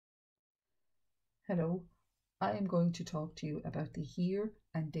Hello, I am going to talk to you about the Here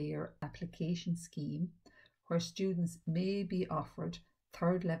and There application scheme where students may be offered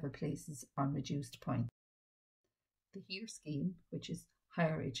third level places on reduced points. The Here scheme, which is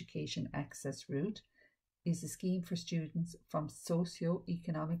Higher Education Access Route, is a scheme for students from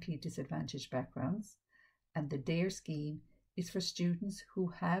socio-economically disadvantaged backgrounds, and the There scheme is for students who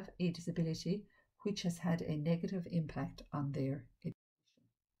have a disability which has had a negative impact on their education.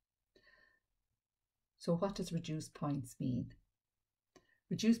 So what does reduced points mean?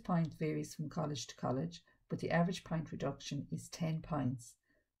 Reduced point varies from college to college, but the average point reduction is 10 points,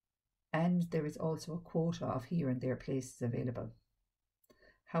 and there is also a quota of Here and There places available.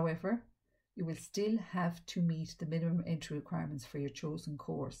 However, you will still have to meet the minimum entry requirements for your chosen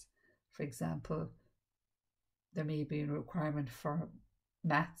course. For example, there may be a requirement for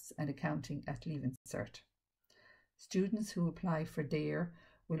maths and accounting at Leaving Cert. Students who apply for There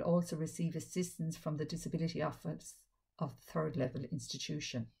will also receive assistance from the Disability Office of the third level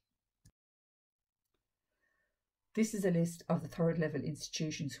institution. This is a list of the third level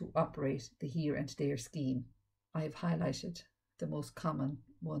institutions who operate the Here and There scheme. I have highlighted the most common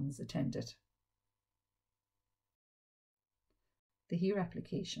ones attended. The Here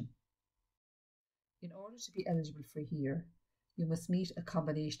application. In order to be eligible for Here, you must meet a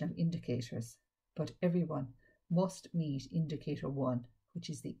combination of indicators, but everyone must meet indicator 1, which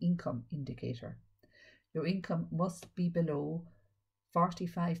is the income indicator. Your income must be below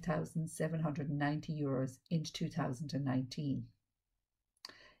 €45,790 in 2019.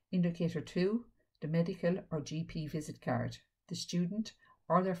 Indicator 2, the medical or GP visit card. The student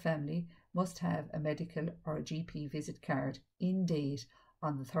or their family must have a medical or a GP visit card in date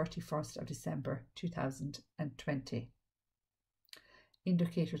on the 31st of December 2020.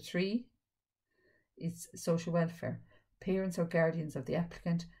 Indicator 3 is social welfare. Parents or guardians of the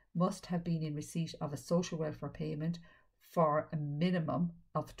applicant must have been in receipt of a social welfare payment for a minimum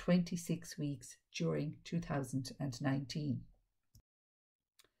of 26 weeks during 2019.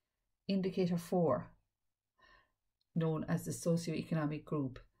 Indicator 4, known as the socioeconomic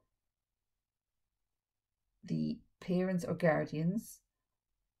group. The parents or guardians,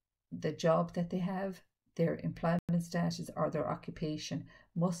 the job that they have, their employment status or their occupation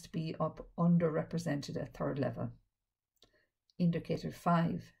must be underrepresented at third level. Indicator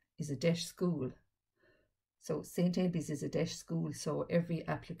 5 is a DEIS school. So St. Ailbe's is a DEIS school, so every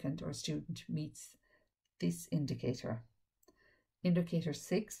applicant or student meets this indicator. Indicator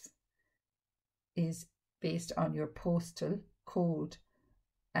 6 is based on your postal code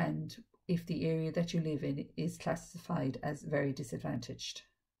and if the area that you live in is classified as very disadvantaged.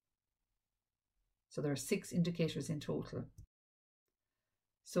 So there are 6 indicators in total.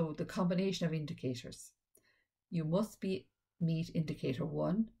 So the combination of indicators. You must meet indicator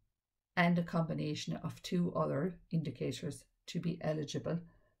 1 and a combination of 2 other indicators to be eligible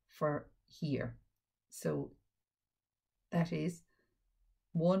for Here. So that is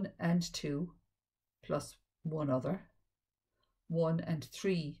 1 and 2 plus 1 other, 1 and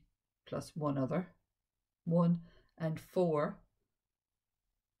 3 plus 1 other, 1 and 4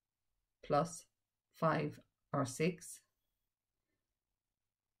 plus 5 or 6,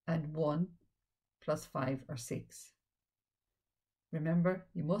 and 1 plus 5 or 6. Remember,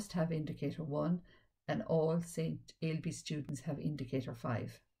 you must have indicator 1 and all St. Ailbe students have indicator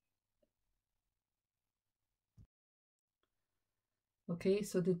 5. Okay,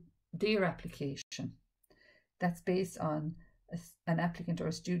 so the There application, that's based on an applicant or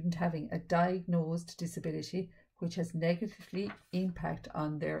a student having a diagnosed disability which has negatively impact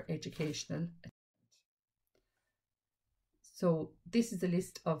on their educational achievement. So this is a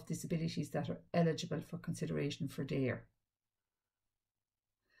list of disabilities that are eligible for consideration for There.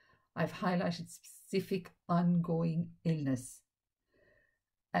 I've highlighted specific ongoing illness,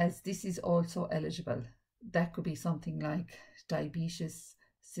 as this is also eligible. That could be something like diabetes,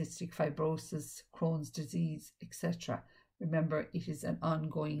 cystic fibrosis, Crohn's disease, etc. Remember, it is an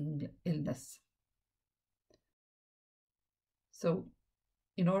ongoing illness. So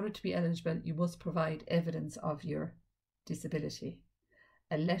in order to be eligible, you must provide evidence of your disability.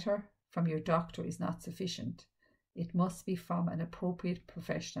 A letter from your doctor is not sufficient. It must be from an appropriate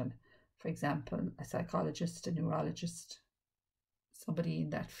professional, for example, a psychologist, a neurologist, somebody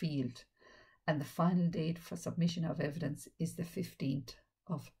in that field. And the final date for submission of evidence is the 15th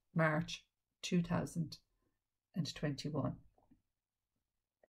of March 2021.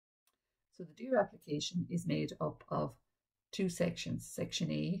 So the There application is made up of 2 sections.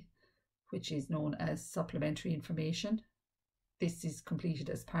 Section A, which is known as supplementary information. This is completed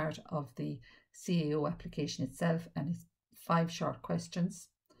as part of the CAO application itself and is 5 short questions.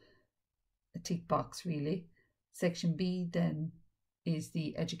 a tick box really. Section B then is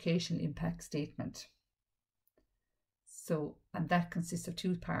the educational impact statement. So, and that consists of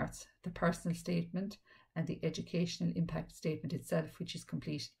two parts, the personal statement and the educational impact statement itself, which is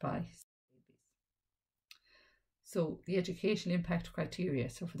completed by. So the educational impact criteria.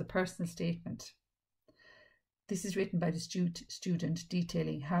 So for the personal statement, this is written by the student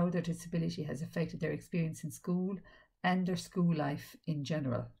detailing how their disability has affected their experience in school and their school life in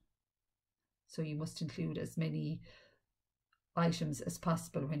general. So you must include as many items as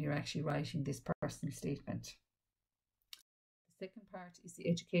possible when you're actually writing this personal statement. The second part is the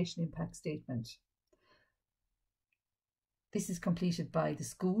educational impact statement. This is completed by the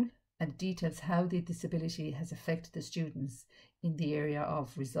school and details how the disability has affected the students in the area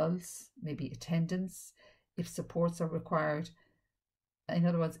of results, maybe attendance, if supports are required. In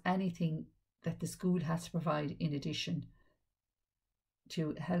other words, anything that the school has to provide in addition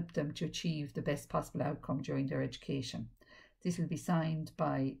to help them to achieve the best possible outcome during their education. This will be signed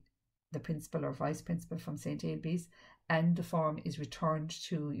by the principal or vice principal from St. Ailbe's, and the form is returned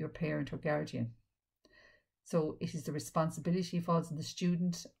to your parent or guardian. So it is the responsibility falls on the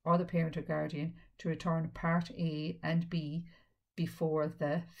student or the parent or guardian to return Part A and B before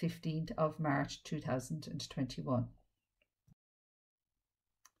the 15th of March 2021.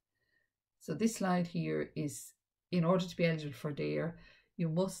 So this slide here is, in order to be eligible for DARE, you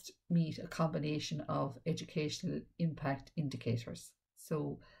must meet a combination of educational impact indicators.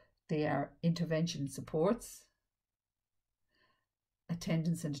 So they are intervention supports,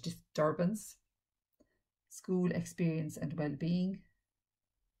 attendance and disturbance, school experience and well-being,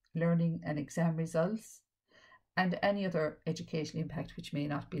 learning and exam results, and any other educational impact which may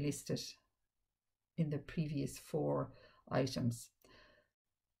not be listed in the previous 4 items.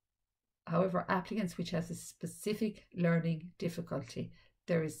 However, applicants which has a specific learning difficulty,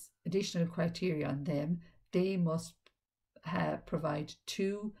 there is additional criteria on them. They must provide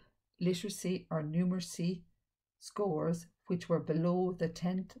 2 literacy or numeracy scores which were below the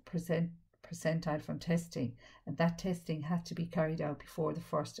 10th percentile from testing, and that testing had to be carried out before the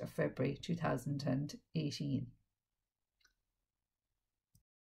 1st of February 2018.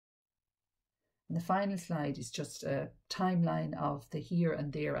 And the final slide is just a timeline of the here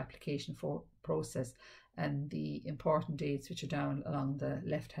and there application for process and the important dates which are down along the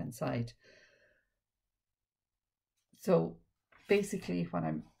left hand side. So basically when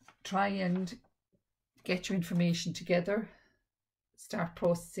I'm trying and get your information together, start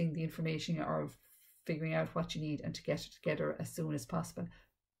processing the information or figuring out what you need and to get it together as soon as possible.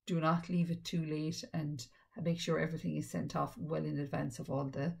 Do not leave it too late, and make sure everything is sent off well in advance of all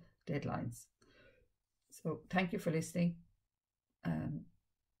the deadlines. So thank you for listening, and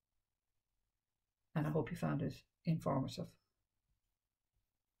I hope you found it informative.